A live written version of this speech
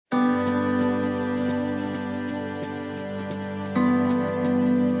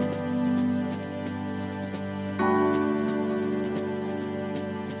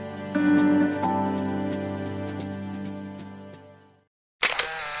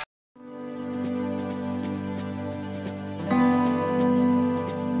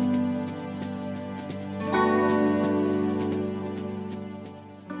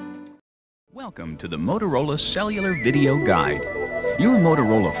Welcome to the Motorola Cellular Video Guide. Your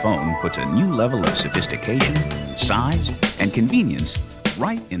Motorola phone puts a new level of sophistication, size, and convenience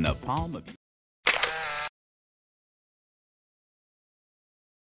right in the palm of your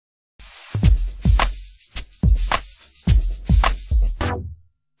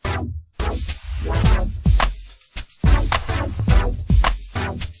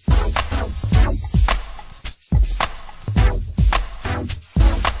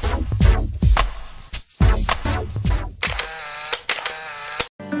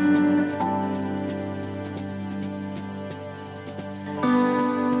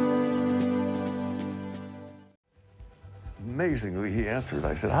Amazingly, he answered.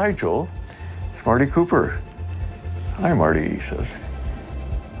 I said, "Hi, Joel. It's Marty Cooper." "Hi, Marty," he says.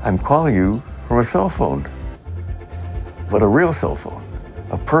 "I'm calling you from a cell phone, but a real cell phone,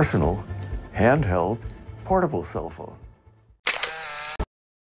 a personal, handheld, portable cell phone."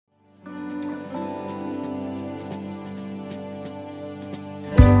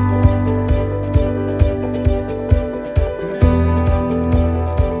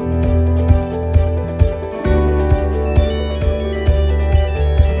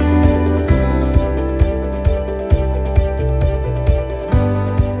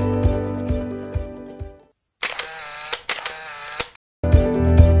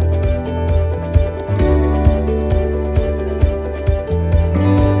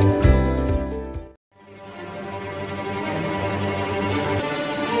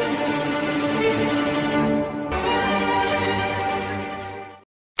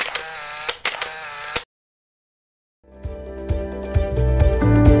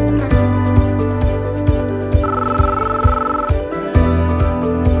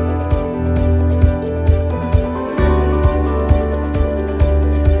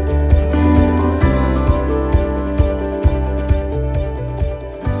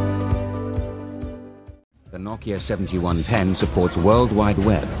 The Nokia 7110 supports World Wide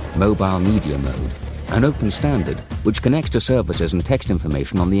Web, mobile media mode, an open standard which connects to services and text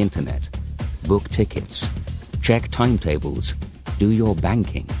information on the internet. Book tickets, check timetables, do your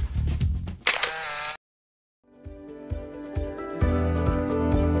banking.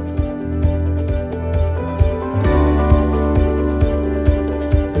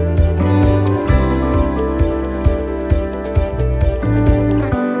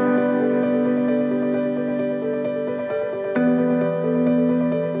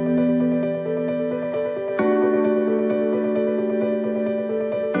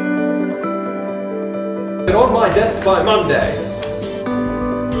 On my desk by Monday.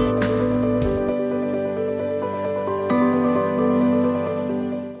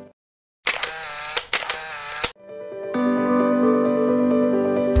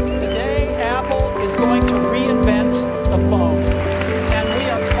 Today, Apple is going to reinvent the phone, and we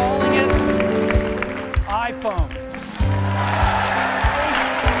are calling it iPhone.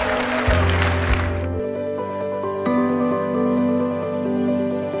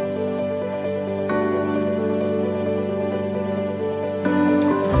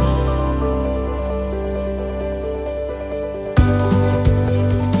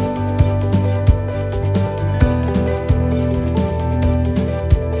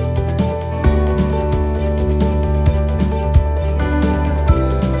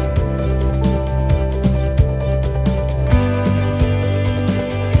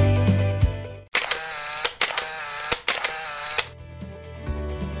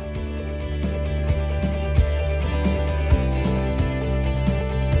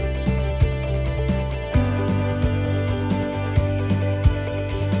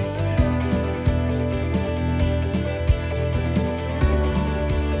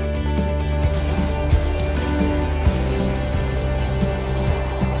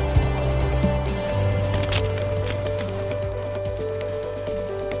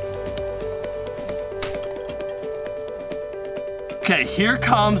 Okay, here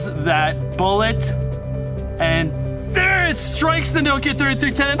comes that bullet, and there it strikes the Nokia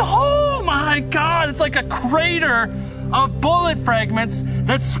 3310, and oh my God, it's like a crater of bullet fragments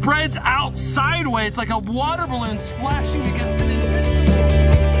that spreads out sideways like a water balloon splashing against an invincible